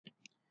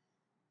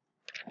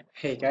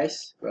Hey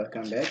guys,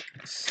 welcome back.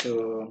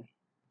 So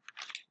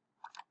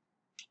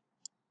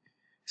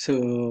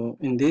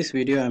in this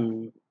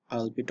video,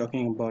 I'll be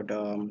talking about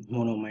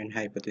monoamine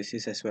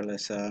hypothesis as well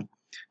as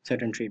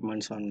certain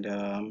treatments on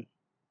the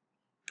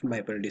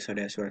bipolar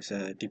disorder as well as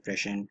uh,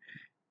 depression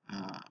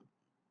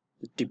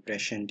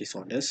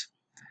disorders.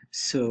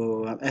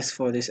 So as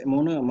for this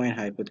monoamine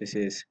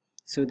hypothesis,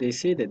 so they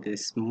say that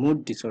these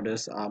mood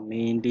disorders are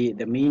mainly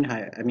the main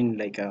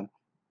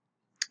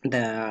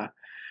the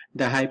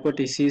the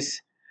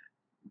hypothesis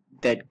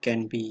that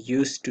can be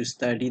used to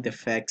study the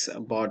facts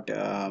about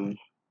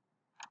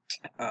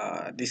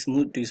these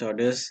mood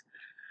disorders.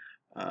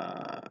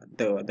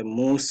 The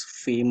most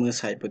famous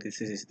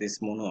hypothesis is this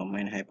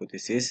monoamine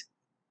hypothesis.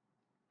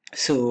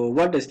 So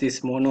what does this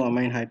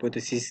monoamine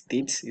hypothesis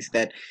states is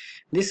that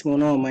this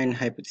monoamine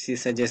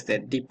hypothesis suggests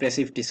that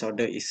depressive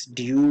disorder is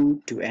due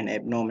to an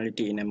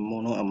abnormality in a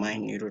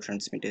monoamine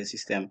neurotransmitter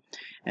system,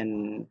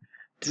 and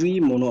three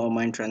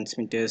monoamine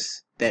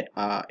transmitters that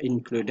are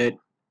included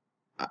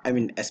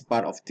as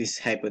part of this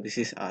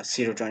hypothesis are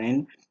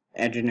serotonin,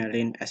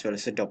 adrenaline, as well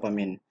as the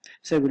dopamine.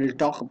 So we will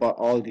talk about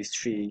all these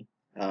three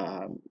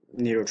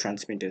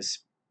neurotransmitters.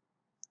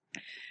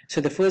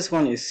 So the first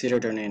one is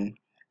serotonin.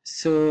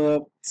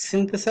 So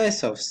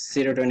synthesis of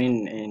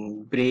serotonin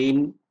in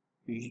brain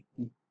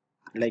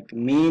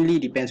mainly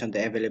depends on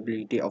the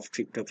availability of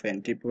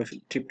tryptophan.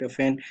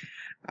 Tryptophan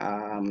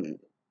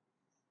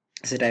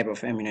is a type of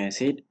amino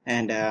acid,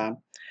 and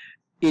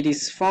it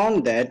is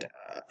found that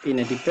in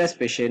a depressed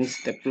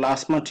patients, the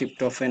plasma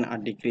tryptophan are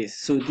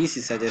decreased. So this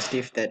is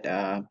suggestive that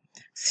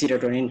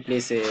serotonin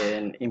plays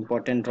an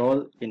important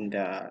role in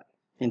the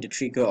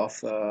trigger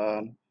of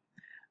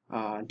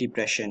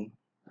depression.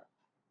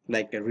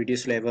 Like a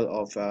reduced level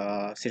of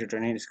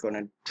serotonin is going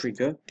to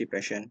trigger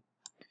depression.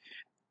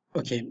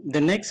 Okay,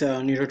 the next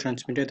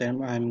neurotransmitter that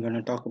I'm going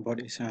to talk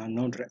about is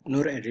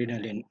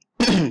noradrenaline.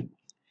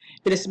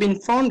 It has been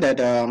found that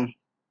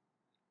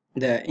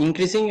the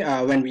increasing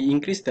when we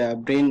increase the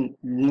brain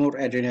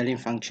noradrenaline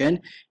function,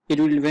 it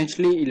will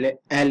eventually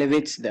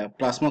elevates the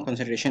plasma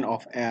concentration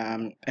of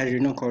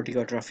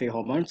adrenocorticotropic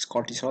hormones,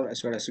 cortisol,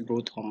 as well as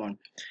growth hormone.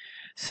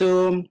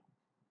 So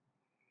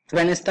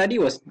when a study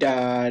was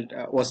done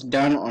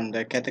on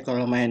the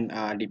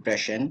catecholamine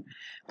depression,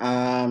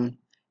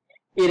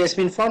 it has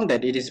been found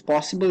that it is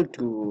possible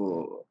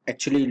to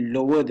actually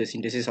lower the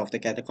synthesis of the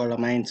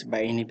catecholamines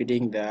by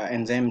inhibiting the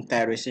enzyme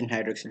tyrosine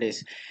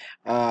hydroxylase,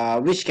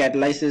 which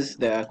catalyzes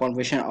the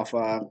conversion of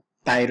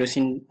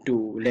tyrosine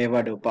to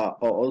levodopa,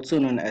 or also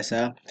known as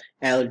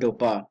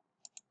L-dopa.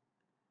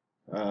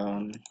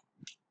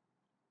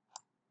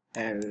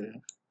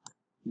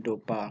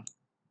 L-dopa.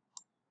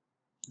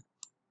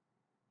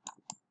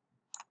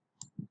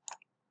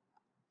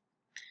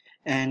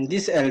 And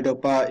this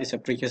L-dopa is a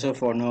precursor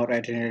for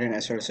noradrenaline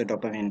as well as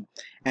dopamine.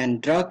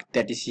 And drug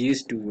that is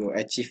used to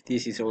achieve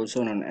this is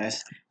also known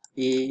as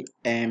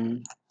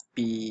AMPT,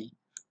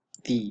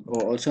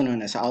 or also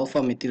known as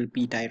alpha-methyl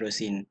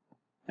P-tyrosine.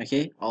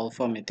 Okay,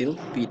 alpha-methyl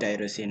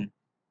P-tyrosine.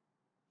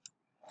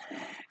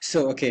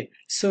 So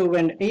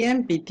when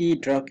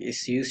AMPT drug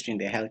is used in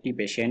the healthy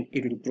patient,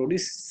 it will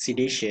produce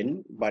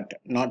sedation but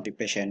not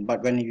depression.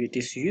 But when it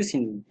is used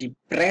in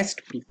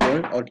depressed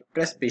people or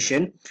depressed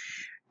patient,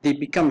 they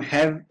become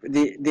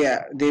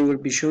they will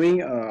be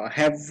showing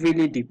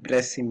heavily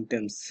depressed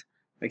symptoms.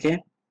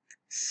 Okay,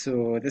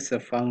 so this is a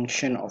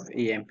function of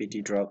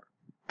AMPT drug.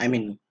 I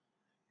mean,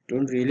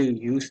 don't really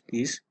use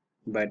this,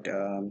 but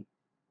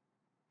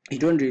you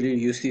don't really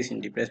use this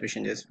in depressed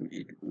patients.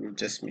 It will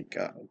just make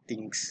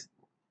things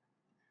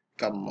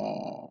come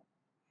more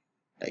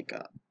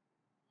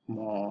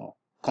more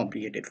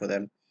complicated for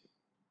them.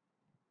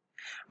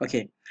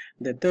 Okay,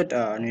 the third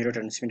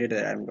neurotransmitter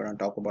that I'm going to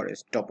talk about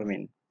is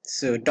dopamine.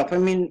 So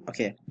dopamine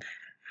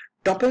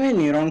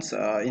neurons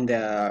in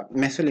the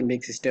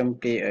mesolimbic system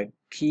play a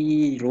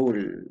key role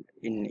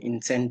in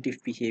incentive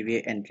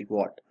behavior and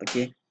reward.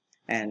 Okay,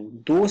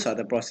 and those are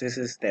the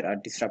processes that are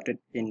disrupted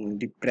in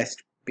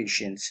depressed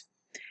patients.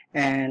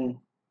 And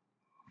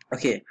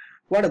okay,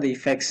 what are the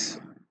effects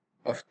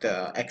of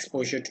the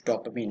exposure to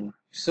dopamine?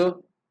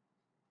 So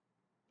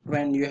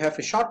when you have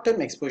a short-term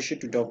exposure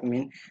to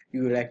dopamine,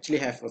 you will actually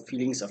have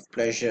feelings of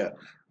pleasure.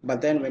 But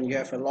then when you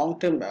have a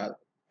long-term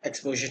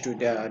exposure to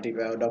the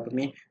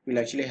dopamine, you'll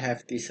actually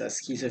have this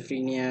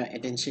schizophrenia,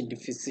 attention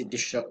deficit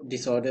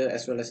disorder,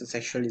 as well as a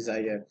sexual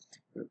desire,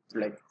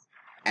 like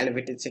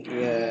elevated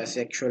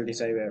sexual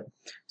desire.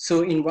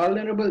 So in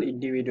vulnerable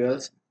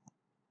individuals,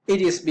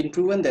 it has been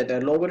proven that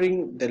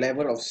lowering the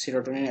level of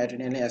serotonin,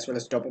 adrenaline, as well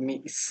as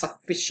dopamine is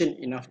sufficient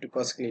enough to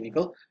cause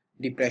clinical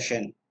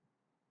depression.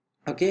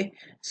 Okay,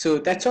 so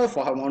that's all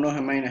for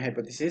monoamine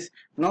hypothesis.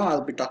 Now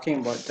I'll be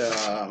talking about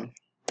the,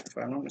 if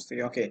I'm not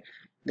mistaken, okay,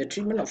 the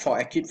treatment for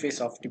acute phase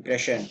of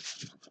depression.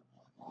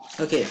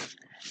 Okay,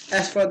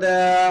 as for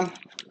the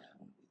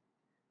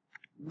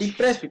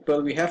depressed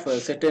people, we have a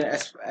certain,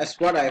 as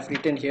what I've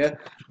written here,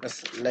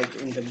 as like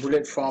in the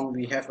bullet form,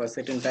 we have a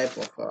certain type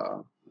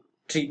of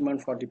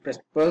treatment for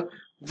depressed people.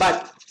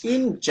 But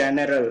in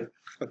general,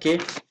 okay,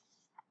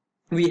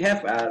 we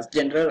have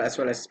general as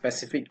well as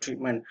specific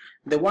treatment.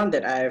 The one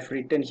that I have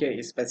written here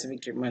is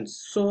specific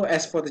treatments. So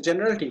as for the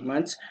general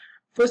treatments,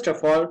 first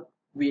of all,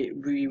 we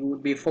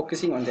would be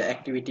focusing on the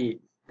activity.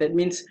 That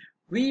means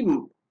we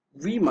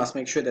we must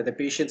make sure that the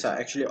patients are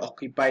actually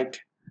occupied,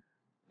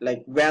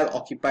 like well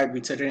occupied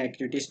with certain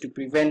activities to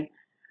prevent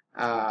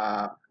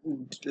uh,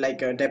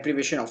 like a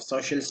deprivation of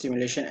social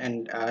stimulation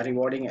and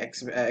rewarding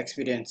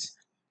experience.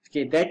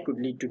 Okay, that could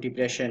lead to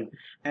depression.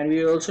 And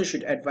we also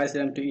should advise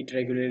them to eat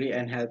regularly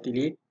and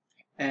healthily.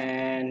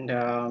 And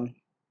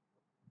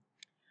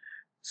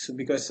so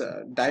because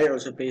diet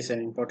also plays an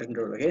important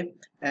role. Okay,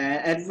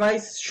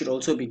 advice should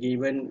also be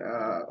given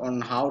on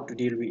how to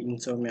deal with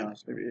insomnia.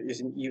 So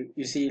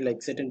you see,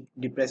 like certain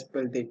depressed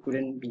people, they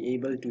couldn't be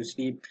able to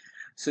sleep,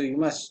 so you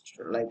must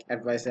like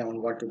advise them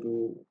on what to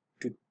do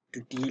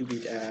to deal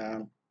with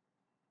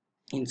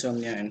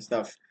insomnia and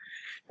stuff.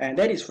 And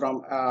that is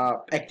from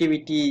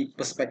activity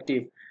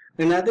perspective.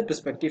 Another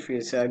perspective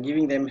is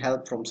giving them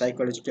help from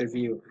psychological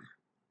view.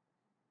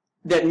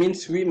 That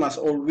means we must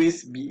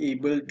always be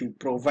able to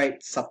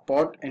provide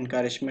support,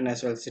 encouragement,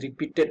 as well as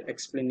repeated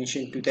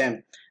explanation to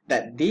them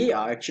that they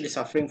are actually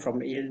suffering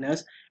from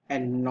illness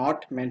and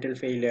not mental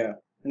failure.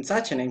 And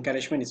such an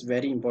encouragement is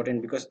very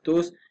important because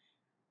those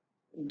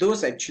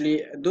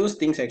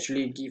things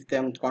actually give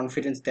them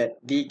confidence that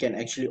they can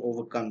actually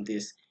overcome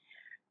this.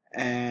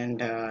 And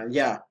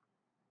yeah,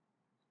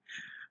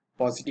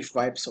 positive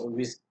vibes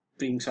always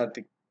brings out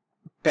the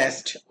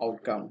best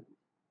outcome.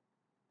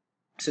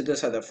 So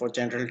those are the four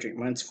general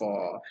treatments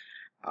for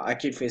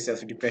acute phase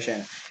of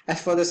depression.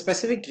 As for the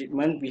specific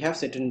treatment, we have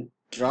certain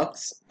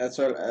drugs as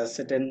well as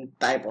certain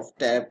type of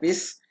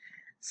therapies.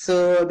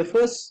 So the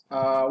first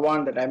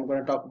one that I'm going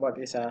to talk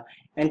about is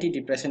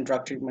antidepressant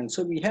drug treatment.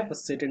 So we have a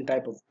certain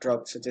type of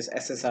drugs such as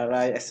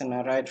SSRI,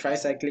 SNRI,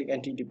 tricyclic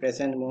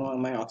antidepressant,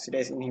 monoamine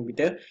oxidase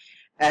inhibitor,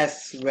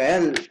 as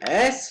well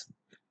as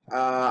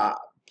uh,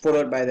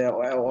 followed by the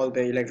all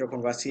the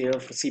electroconvulsive,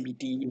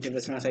 CBT,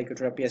 interventional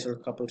psychotherapy, as well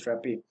as couple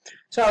therapy.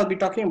 So I'll be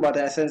talking about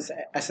the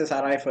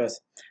SSRI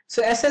first.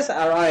 So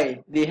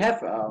SSRI, they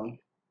have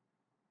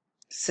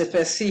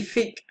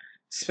specific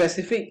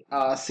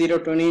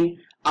serotonin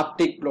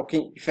uptake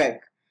blocking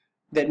effect.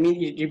 That means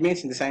it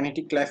remains in the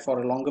synaptic cleft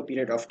for a longer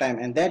period of time,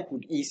 and that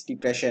would ease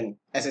depression.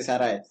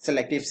 SSRI,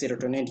 selective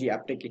serotonin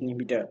reuptake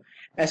inhibitor.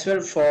 As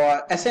well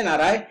for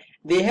SNRI,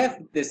 they have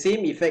the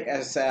same effect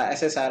as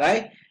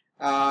SSRI,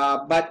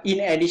 but in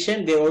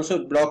addition, they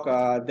also block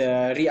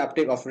the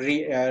reuptake of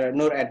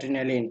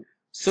noradrenaline.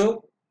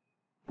 So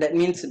that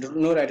means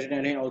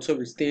noradrenaline also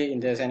will stay in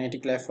the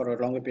synaptic cleft for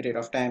a longer period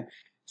of time.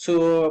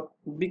 So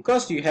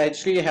because you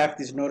actually have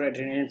this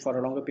noradrenaline for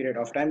a longer period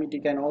of time,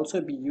 it can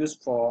also be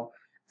used for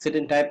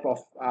certain type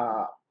of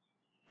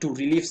to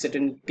relieve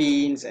certain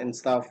pains and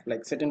stuff.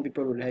 Like certain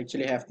people will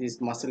actually have this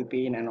muscle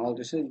pain and all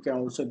this, so it can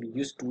also be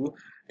used to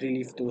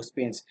relieve those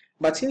pains.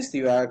 But since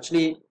you are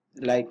actually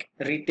like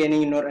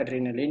retaining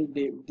noradrenaline,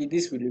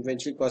 this will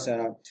eventually cause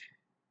a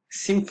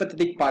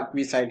sympathetic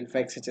pathway side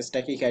effects such as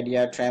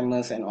tachycardia,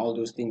 tremors, and all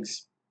those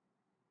things.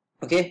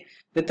 Okay,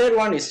 the third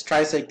one is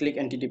tricyclic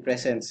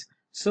antidepressants.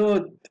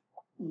 So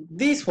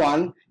this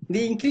one,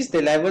 they increase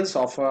the levels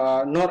of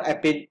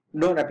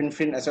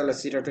norepinephrine as well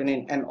as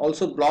serotonin, and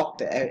also block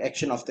the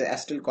action of the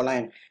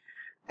acetylcholine,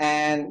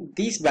 and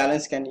this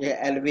balance can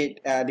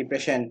elevate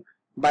depression.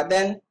 But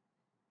then,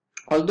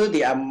 although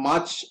they are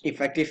much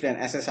effective than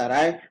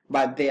SSRI,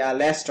 but they are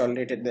less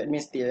tolerated. That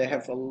means they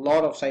have a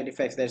lot of side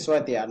effects. That's why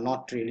they are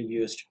not really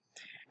used.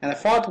 And the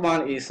fourth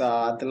one is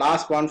the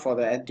last one for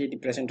the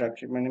antidepressant drug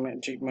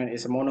treatment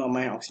is a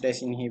monoamine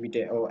oxidase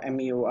inhibitor, or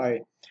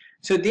MEOI.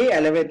 So they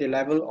elevate the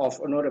level of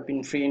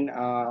norepinephrine,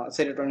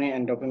 serotonin,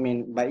 and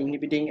dopamine by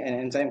inhibiting an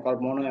enzyme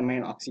called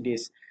monoamine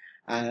oxidase.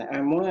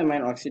 And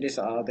monoamine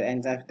oxidase are the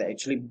enzymes that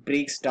actually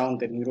breaks down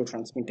the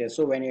neurotransmitters.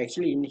 So when you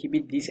actually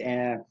inhibit these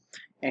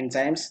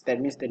enzymes, that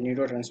means the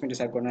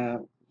neurotransmitters are gonna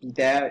be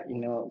there,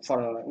 in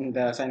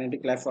the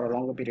synaptic life for a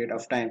longer period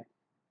of time.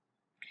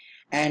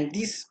 And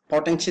these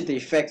potentiate the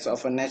effects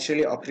of a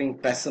naturally occurring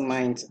pressure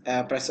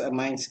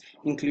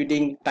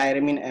including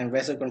tyramine and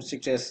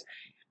vasoconstrictors.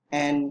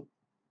 And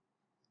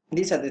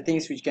these are the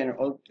things which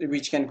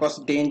can cause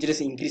dangerous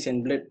increase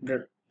in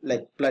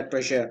blood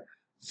pressure.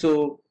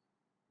 So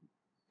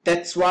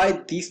that's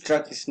why this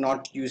drug is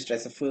not used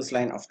as a first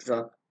line of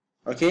drug.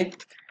 Okay,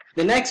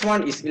 the next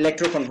one is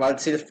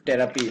electroconvulsive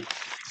therapy.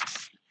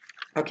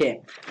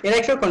 Okay,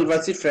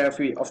 electroconvulsive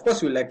therapy, of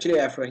course, will actually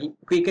have a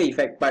quicker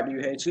effect, but you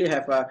actually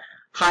have a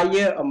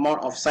higher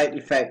amount of side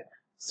effect.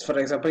 For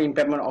example,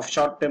 impairment of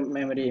short-term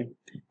memory,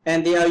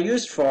 and they are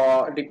used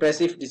for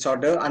depressive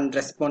disorder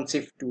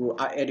unresponsive to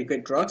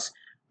adequate drugs,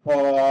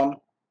 or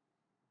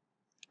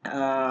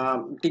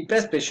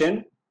depressed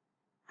patient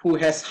who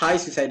has high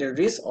suicidal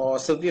risk or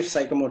severe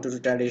psychomotor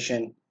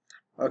retardation.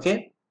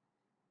 Okay,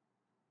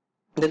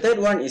 the third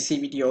one is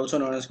CBT, also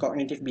known as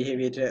cognitive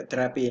behavior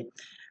therapy.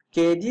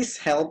 Okay, this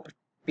help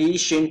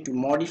patient to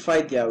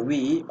modify their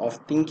way of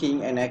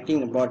thinking and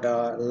acting about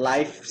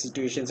life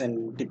situations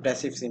and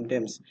depressive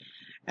symptoms.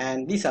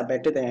 and these are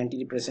better than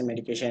antidepressant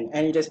medication.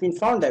 And it has been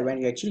found that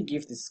when you actually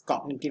give this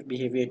cognitive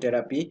behavior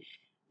therapy,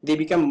 they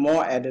become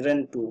more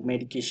adherent to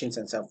medications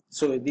and stuff.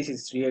 So this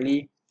is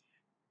really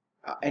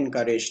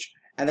encouraged.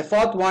 And the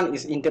fourth one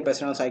is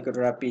interpersonal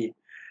psychotherapy,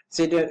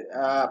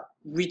 so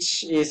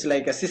which is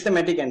like a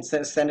systematic and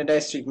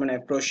standardized treatment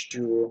approach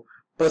to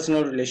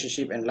personal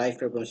relationship and life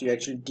problems. You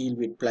actually deal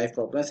with life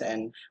problems,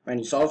 and when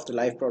you solve the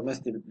life problems,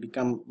 they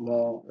become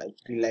more like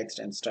relaxed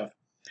and stuff.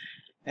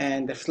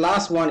 And the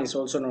last one is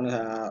also known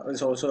as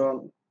is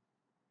also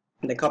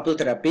the couple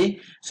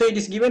therapy. So it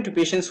is given to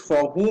patients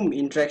for whom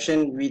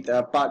interaction with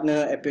a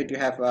partner appear to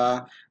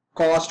have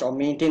caused or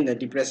maintain the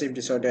depressive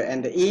disorder,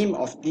 and the aim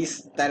of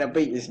this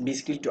therapy is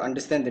basically to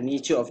understand the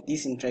nature of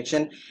this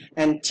interaction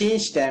and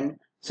change them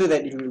so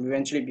that it will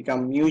eventually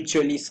become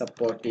mutually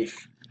supportive.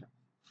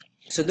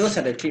 So those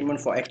are the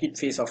treatment for acute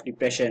phase of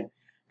depression.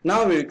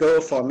 Now we'll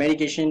go for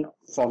medication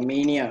for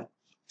mania.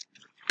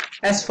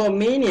 As for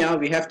mania,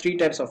 we have three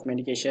types of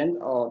medication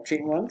or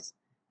treatments.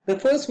 The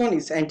first one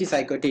is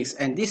antipsychotics,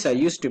 and these are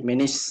used to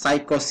manage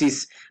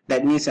psychosis.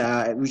 That means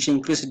which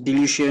includes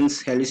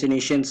delusions,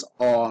 hallucinations,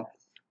 or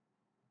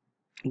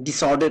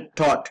disordered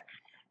thought.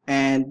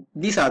 And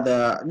these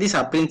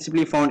are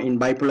principally found in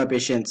bipolar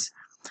patients.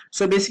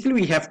 So basically,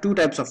 we have two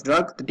types of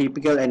drug: the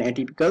typical and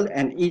atypical.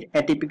 And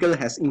atypical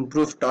has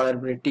improved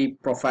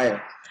tolerability profile.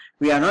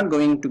 We are not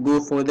going to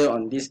go further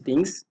on these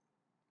things.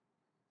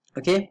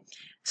 Okay.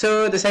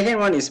 So the second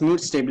one is mood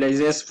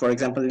stabilizers, for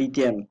example,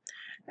 lithium,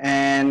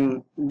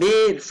 and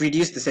they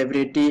reduce the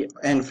severity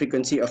and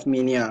frequency of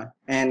mania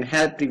and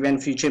help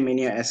prevent future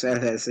mania as well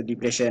as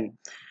depression.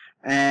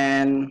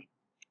 And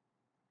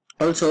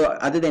also,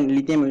 other than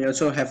lithium, we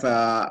also have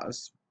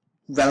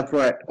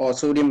valproate or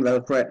sodium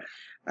valproate,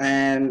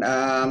 and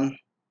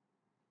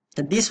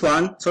this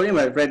one, sodium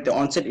valproate, the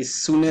onset is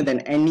sooner than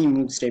any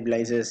mood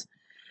stabilizers.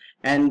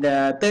 And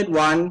the third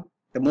one,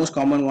 the most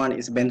common one,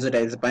 is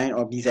benzodiazepine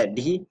or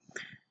BZD.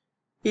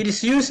 It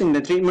is used in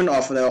the treatment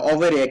of the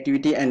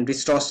overreactivity and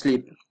restore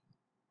sleep.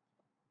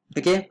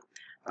 Okay,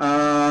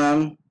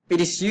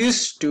 it is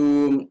used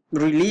to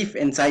relieve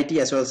anxiety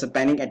as well as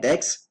panic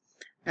attacks.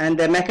 And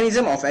the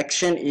mechanism of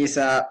action is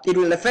it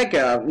will affect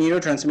a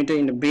neurotransmitter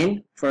in the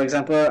brain. For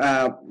example,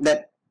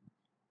 that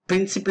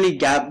principally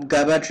GABA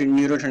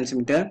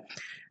neurotransmitter.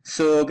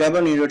 So GABA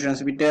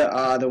neurotransmitter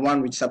are the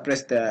one which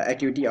suppress the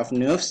activity of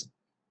nerves.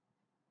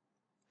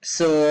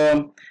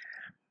 So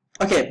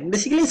okay,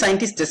 basically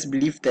scientists just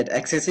believe that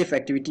excessive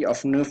activity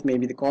of nerve may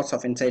be the cause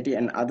of anxiety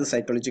and other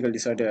psychological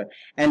disorder.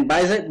 And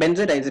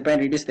benzodiazepine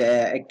reduces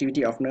the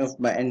activity of nerve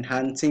by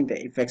enhancing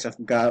the effects of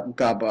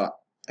GABA.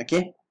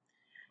 Okay,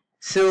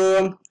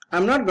 so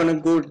I'm not going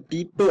to go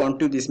deeper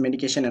onto this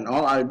medication and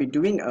all. I'll be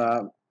doing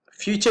a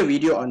future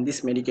video on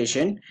this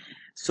medication,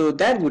 so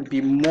that would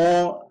be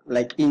more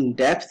like in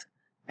depth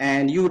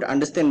and you would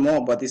understand more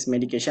about this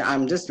medication.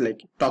 I'm just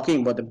like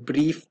talking about the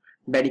brief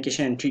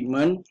medication and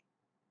treatment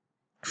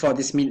for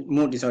this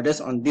mood disorders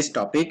on this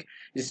topic.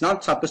 It's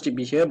not supposed to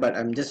be here, but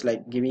I'm just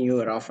like giving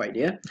you a rough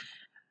idea.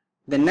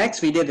 The next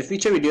video, the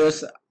future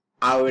videos,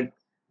 I would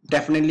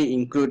definitely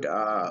include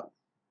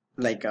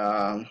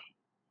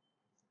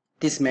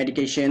these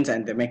medications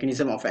and the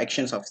mechanism of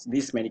actions of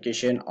this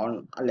medication,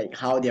 on like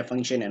how they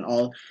function and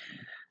all,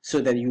 so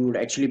that you would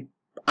actually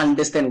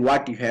understand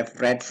what you have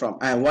read from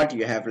what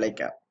you have like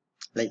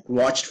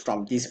watched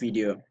from this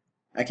video.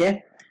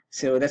 Okay,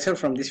 so that's all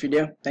from this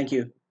video. Thank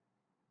you.